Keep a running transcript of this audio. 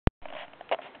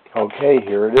Okay,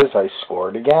 here it is. I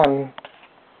scored again.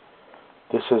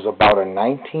 This is about a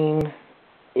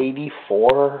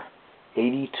 1984,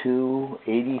 82,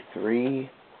 83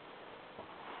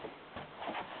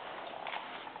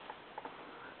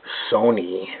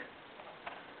 Sony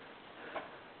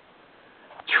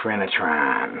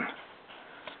Trinitron.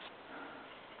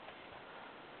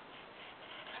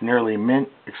 It's nearly mint,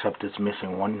 except it's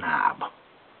missing one knob.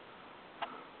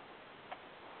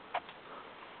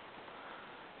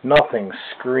 Nothing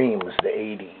screams the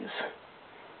 80s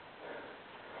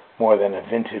more than a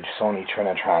vintage Sony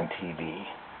Trinitron TV.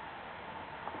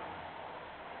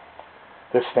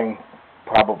 This thing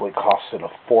probably costed a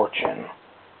fortune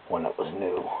when it was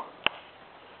new.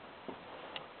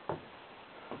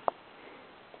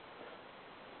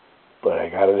 But I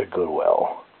got it at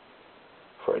Goodwill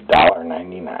for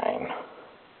 $1.99.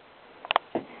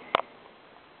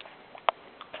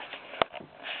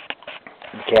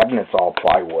 The cabinet's all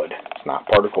plywood. It's not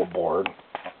particle board,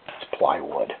 it's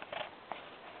plywood.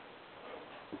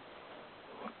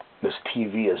 This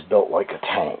TV is built like a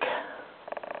tank.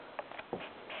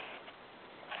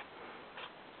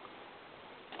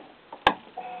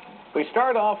 We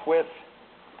start off with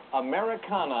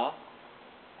Americana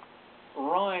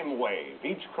rhyme wave.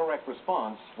 Each correct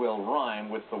response will rhyme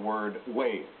with the word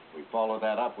wave. We follow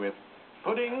that up with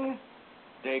putting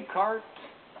Descartes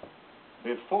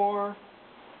before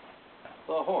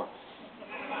the horse.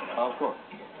 Of course.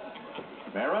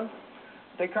 Marin?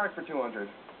 Descartes for 200.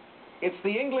 It's the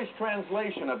English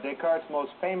translation of Descartes'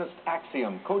 most famous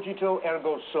axiom, cogito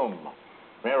ergo sum.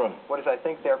 Marin? What is I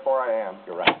think, therefore I am?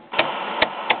 You're right.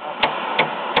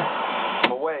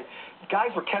 I'm away.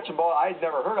 Guys were catching ball I'd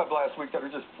never heard of last week that are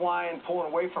just flying,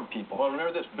 pulling away from people. Well,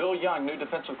 remember this, Bill Young, new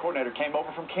defensive coordinator, came over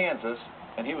from Kansas,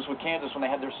 and he was with Kansas when they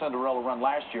had their Cinderella run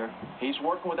last year. He's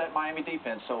working with that Miami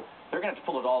defense, so they're going to have to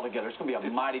pull it all together. It's going to be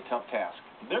a mighty tough task.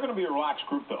 They're going to be a relaxed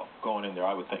group, though, going in there,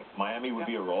 I would think. Miami would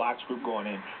be a relaxed group going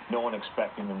in, no one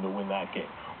expecting them to win that game.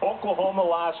 Oklahoma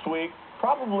last week,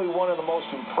 probably one of the most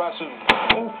impressive.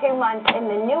 In 2 months, and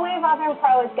the New Wave Oven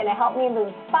Pro is going to help me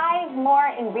lose 5 more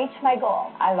and reach my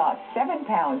goal. I lost 7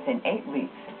 pounds in 8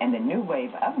 weeks, and the New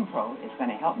Wave Oven Pro is going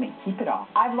to help me keep it off.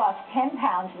 I've lost 10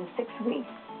 pounds in 6 weeks,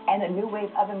 and the New Wave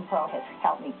Oven Pro has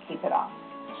helped me keep it off.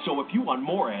 So if you want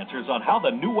more answers on how the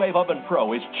New Wave Oven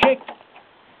Pro is chick.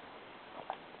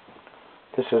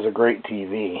 This is a great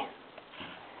TV.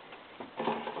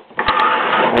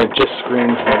 And it just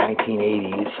screams the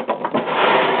 1980s.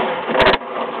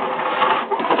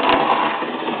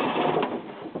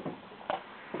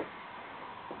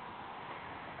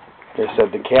 They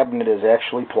said the cabinet is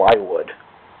actually plywood.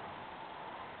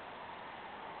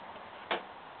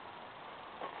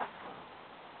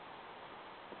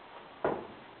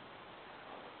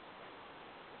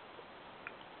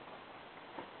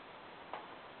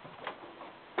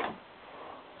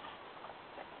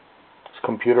 This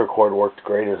computer cord worked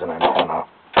great as an antenna.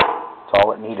 It's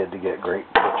all it needed to get a great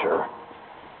picture.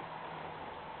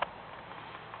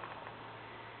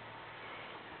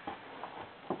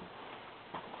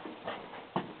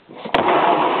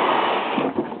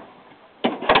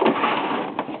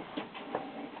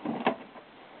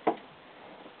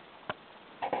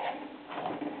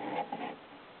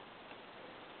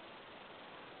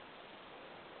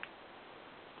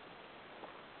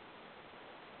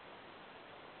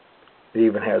 It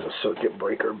even has a circuit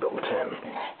breaker built in.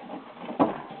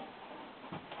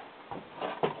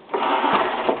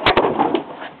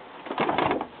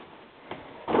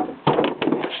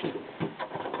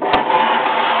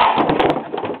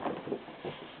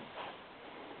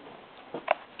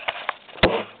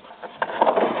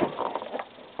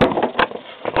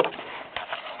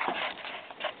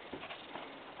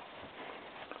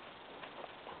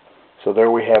 So there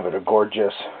we have it, a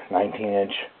gorgeous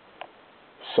 19-inch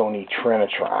Sony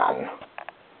Trinitron,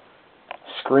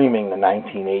 screaming the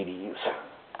 1980s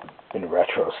in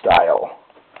retro style.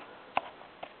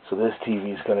 So this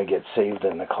TV is going to get saved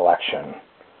in the collection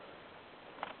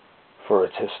for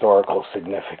its historical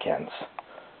significance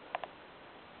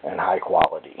and high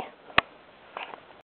quality.